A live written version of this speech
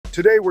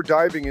Today we're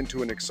diving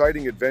into an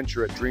exciting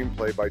adventure at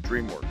DreamPlay by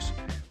DreamWorks.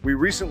 We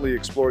recently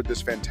explored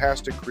this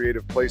fantastic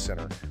creative play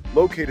center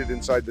located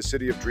inside the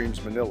City of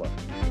Dreams, Manila.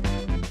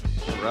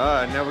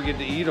 Right, now we get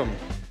to eat them.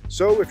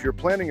 So if you're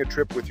planning a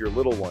trip with your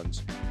little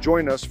ones,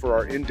 join us for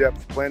our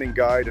in-depth planning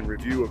guide and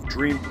review of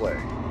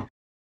DreamPlay.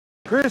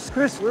 Chris,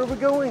 where are we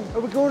going? Are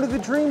we going to the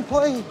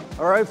DreamPlay?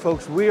 All right,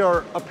 folks, we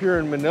are up here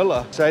in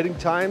Manila. Exciting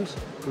times.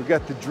 We've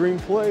got the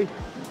DreamPlay.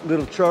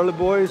 Little Charlie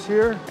boy is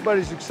here.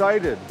 Everybody's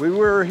excited. We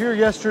were here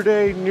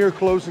yesterday near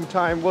closing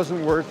time.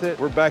 Wasn't worth it.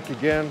 We're back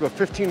again.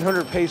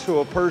 1,500 peso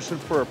a person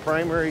for a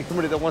primary.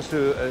 Somebody that wants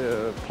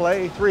to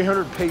play.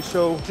 300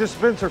 peso.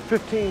 Participants are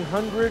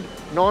 1,500.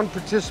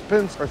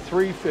 Non-participants are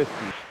 350.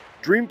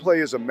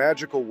 DreamPlay is a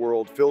magical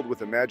world filled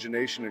with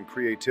imagination and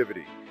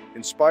creativity,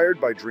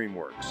 inspired by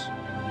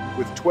DreamWorks.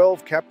 With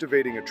 12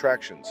 captivating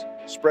attractions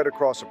spread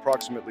across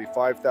approximately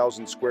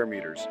 5,000 square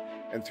meters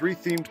and 3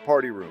 themed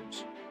party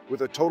rooms,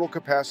 with a total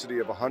capacity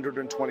of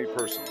 120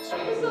 persons.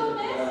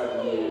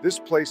 This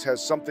place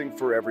has something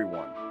for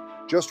everyone.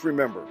 Just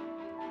remember,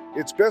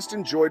 it's best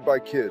enjoyed by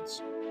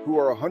kids who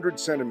are 100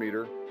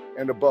 centimeter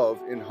and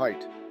above in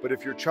height. But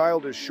if your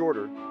child is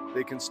shorter,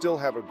 they can still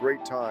have a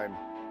great time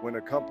when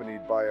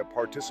accompanied by a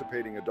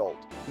participating adult.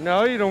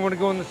 No, you don't want to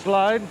go on the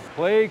slide.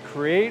 Play,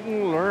 create,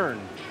 and learn.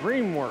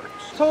 DreamWorks.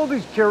 What's all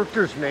these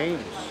characters'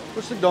 names?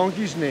 What's the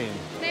donkey's name?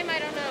 Name I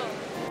don't know.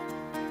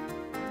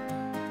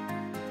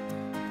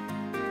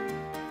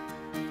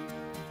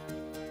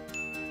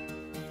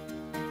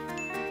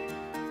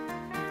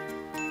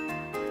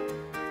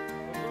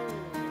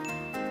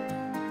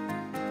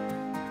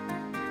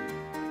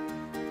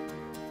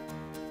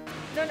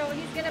 No,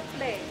 he's gonna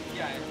play.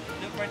 Yeah,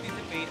 you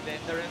participate, then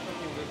the rest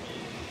of you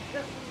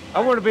will.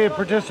 I want to be a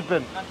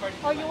participant.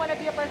 Oh, you want to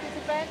be a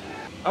participant?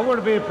 I want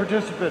to be a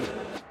participant.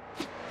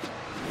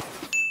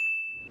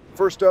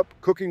 First up,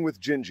 cooking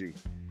with Gingy.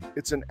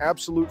 It's an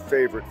absolute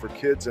favorite for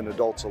kids and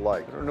adults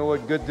alike. I don't know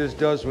what good this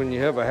does when you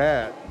have a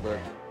hat, but...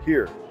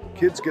 Here,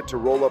 kids get to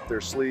roll up their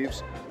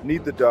sleeves,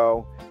 knead the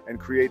dough, and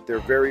create their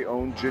very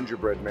own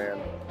gingerbread man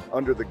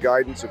under the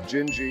guidance of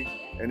Gingy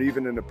and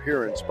even an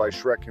appearance by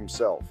Shrek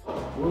himself.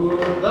 Ooh,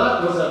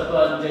 that was a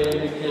fun day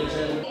in the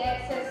kitchen.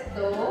 Excess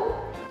dough.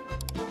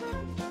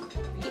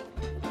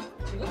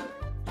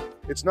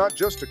 It's not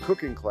just a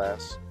cooking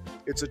class,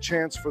 it's a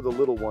chance for the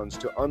little ones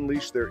to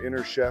unleash their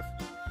inner chef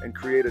and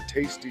create a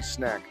tasty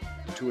snack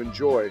to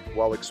enjoy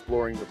while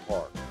exploring the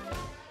park.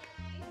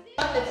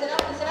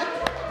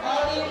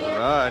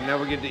 Alright,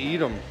 now we get to eat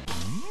them.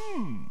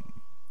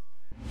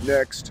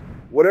 Next,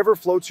 whatever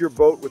floats your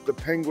boat with the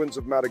penguins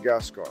of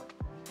Madagascar.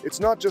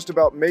 It's not just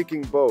about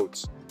making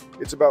boats,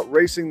 it's about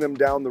racing them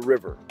down the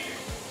river.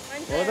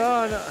 Hold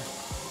on.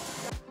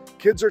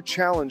 Kids are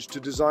challenged to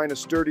design a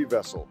sturdy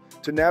vessel,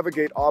 to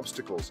navigate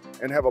obstacles,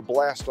 and have a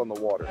blast on the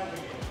water.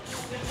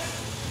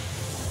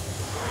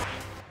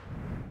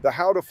 The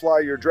How to Fly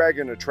Your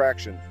Dragon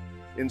attraction,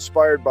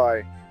 inspired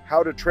by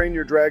How to Train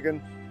Your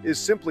Dragon, is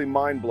simply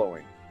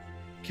mind-blowing.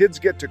 Kids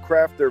get to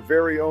craft their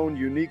very own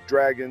unique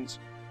dragons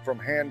from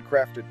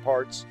handcrafted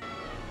parts.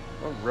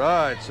 All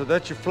right, so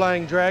that's your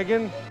flying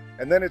dragon?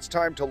 And then it's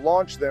time to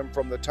launch them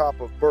from the top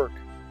of Burke.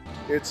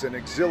 It's an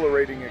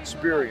exhilarating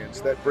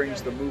experience that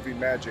brings the movie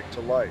magic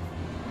to life.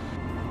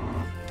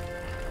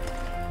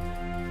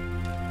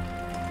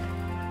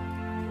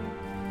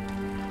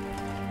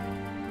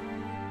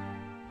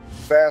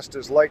 Fast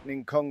as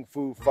lightning kung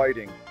fu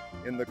fighting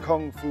in the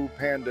Kung Fu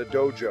Panda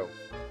Dojo.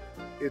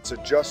 It's a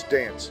Just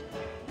Dance,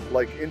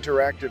 like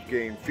interactive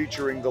game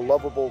featuring the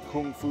lovable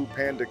Kung Fu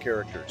Panda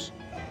characters.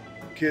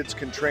 Kids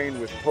can train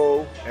with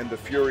Po and the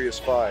Furious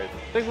Five.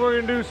 I think we're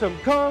gonna do some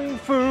Kung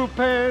Fu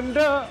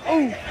Panda.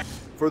 Ooh.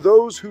 For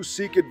those who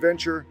seek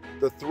adventure,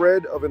 the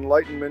thread of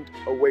enlightenment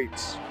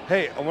awaits.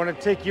 Hey, I want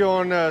to take you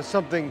on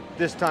something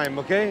this time,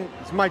 okay?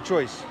 It's my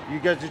choice. You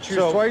guys to choose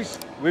twice.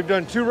 We've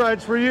done 2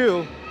 rides for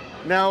you.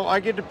 Now I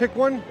get to pick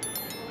one?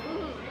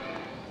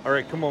 All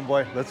right, come on,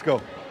 boy. Let's go.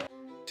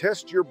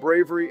 Test your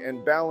bravery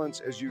and balance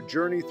as you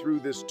journey through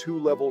this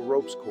 2-level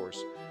ropes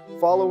course,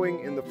 following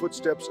in the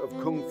footsteps of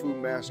Kung Fu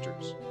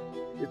masters.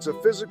 It's a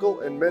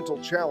physical and mental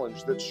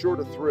challenge that's sure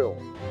to thrill.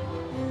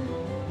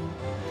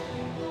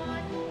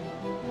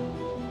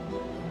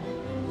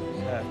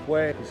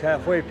 He's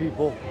halfway,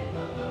 people.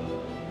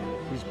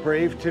 He's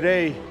brave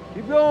today.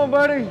 Keep going,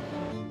 buddy.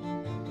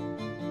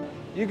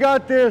 You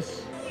got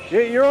this.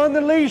 You're on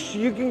the leash.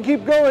 You can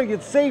keep going.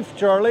 It's safe,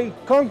 Charlie.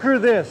 Conquer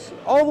this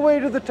all the way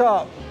to the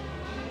top.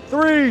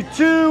 3,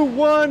 2,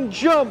 1,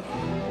 jump. I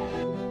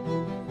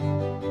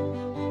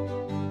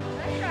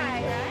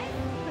tried,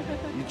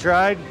 right? You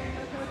tried?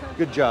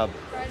 Good job.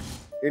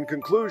 In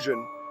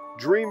conclusion,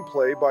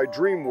 DreamPlay by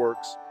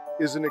DreamWorks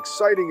is an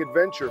exciting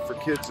adventure for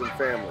kids and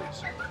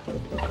families.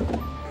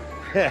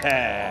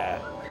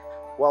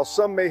 While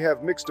some may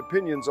have mixed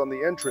opinions on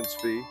the entrance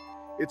fee,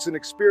 it's an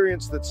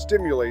experience that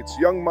stimulates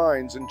young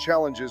minds and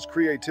challenges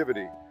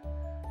creativity.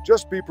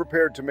 Just be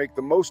prepared to make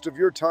the most of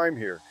your time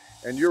here,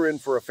 and you're in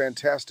for a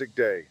fantastic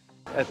day.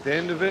 At the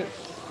end of it,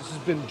 this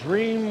has been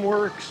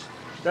DreamWorks.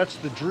 That's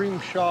the Dream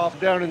Shop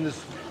down in this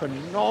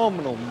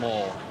phenomenal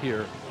mall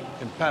here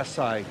in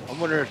Pasay. I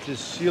wonder if this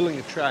ceiling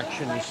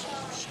attraction is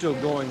still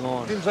going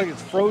on. Seems like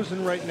it's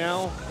frozen right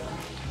now,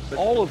 but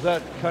all of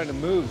that kind of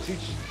moves.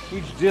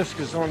 Each disc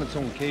is on its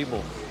own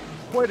cable.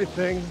 Quite a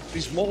thing.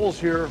 These malls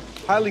here,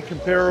 highly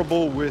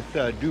comparable with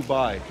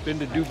Dubai. Been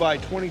to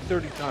Dubai 20,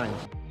 30 times.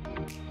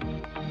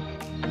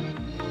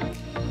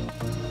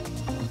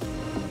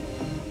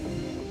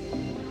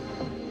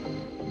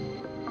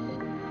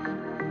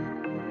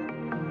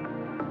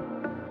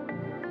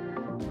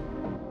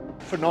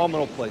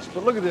 Phenomenal place.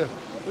 But look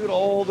at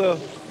all the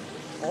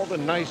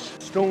nice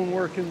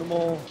stonework in the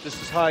mall. This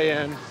is high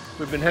end.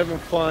 We've been having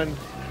fun.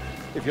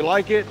 If you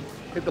like it,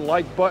 hit the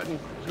like button.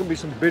 There's gonna be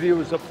some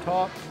videos up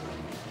top.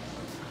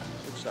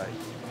 Which side?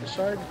 This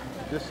side?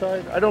 This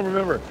side? I don't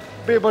remember.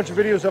 Be a bunch of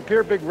videos up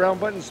here. Big round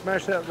button.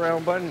 Smash that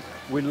round button.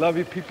 We love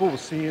you people. We'll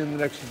see you in the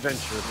next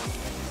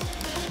adventure.